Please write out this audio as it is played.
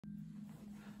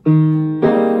Fairy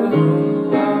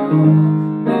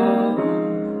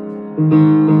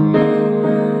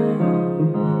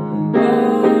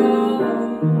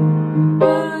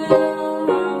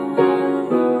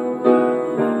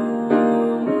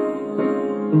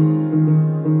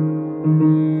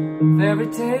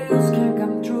tales can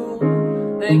come true,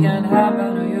 they can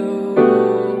happen to you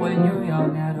when you're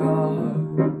young at heart.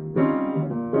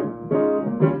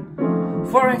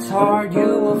 For it's hard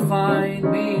you will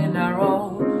find being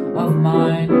narrow of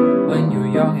mind when you're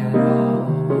young at heart.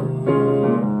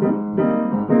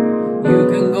 You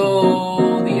can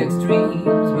go the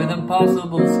extremes with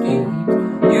impossible schemes.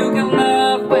 You can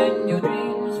love when your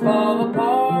dreams fall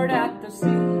apart at the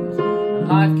seams. And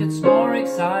life gets more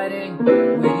exciting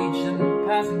with each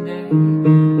passing day.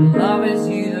 And love is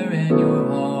either in your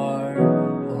heart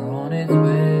or on its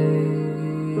way.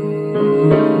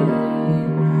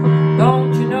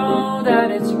 Don't you know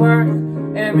that it's worth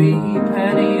every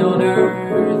penny on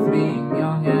earth being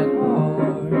young at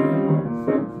heart?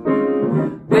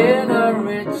 With the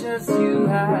riches you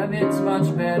have, it's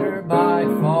much better by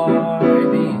far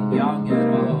being young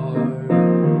at heart.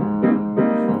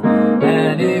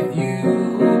 And if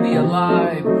you be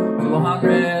alive to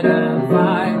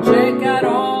 105, check out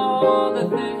all the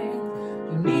things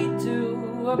you need to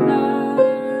apply.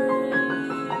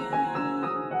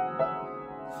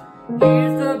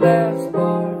 Here's the best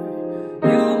part,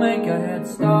 you'll make a head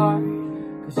start,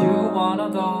 'cause you're one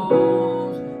of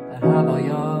those that have a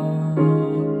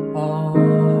young heart.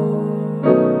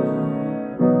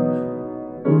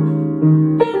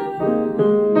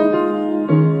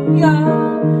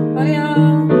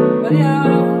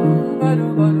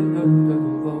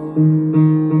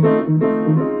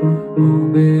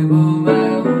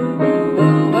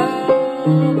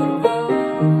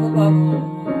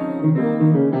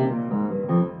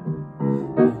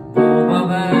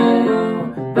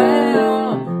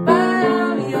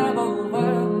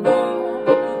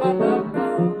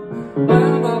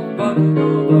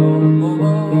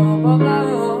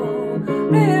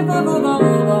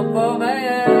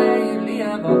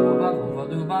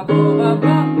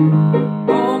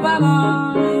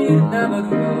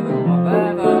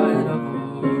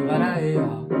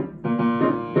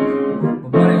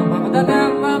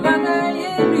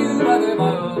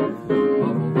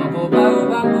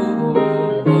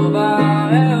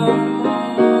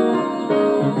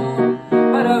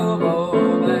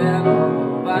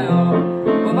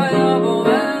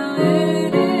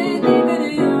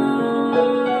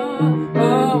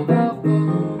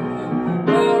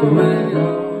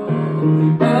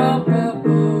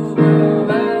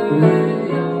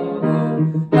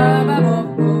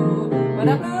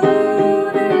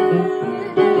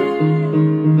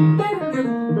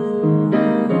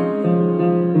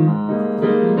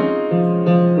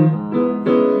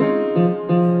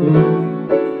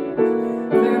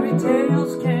 Fairy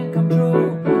tales can come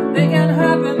true, they can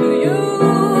happen to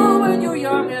you when you're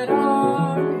young at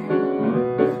heart.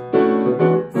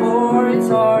 For it's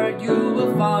hard you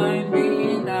will find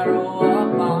being narrow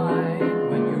of mind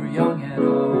when you're young at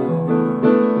heart.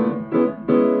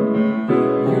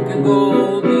 You can go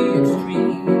the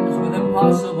extremes with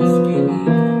impossible schemes.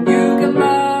 You can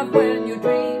laugh when your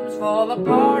dreams fall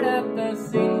apart at the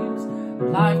seams.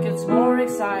 Life gets more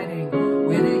exciting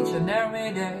with each and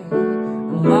every day.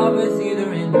 And love is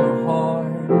either in your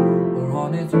heart or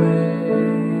on its way.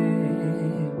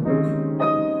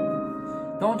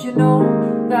 Don't you know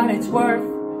that it's worth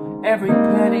every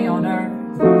penny on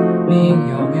earth being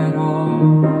young at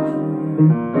heart?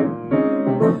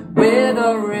 With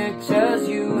the riches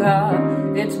you have,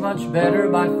 it's much better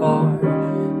by far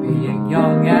being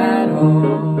young at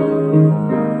heart.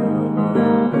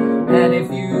 And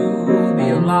if you be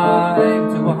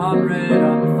alive to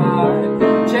 105,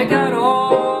 check out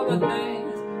all the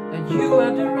things that you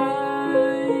have to write.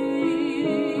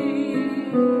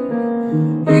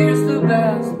 Here's the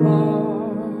best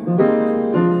part,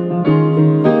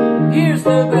 here's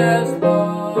the best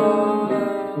part,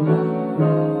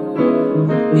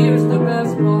 here's the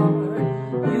best part.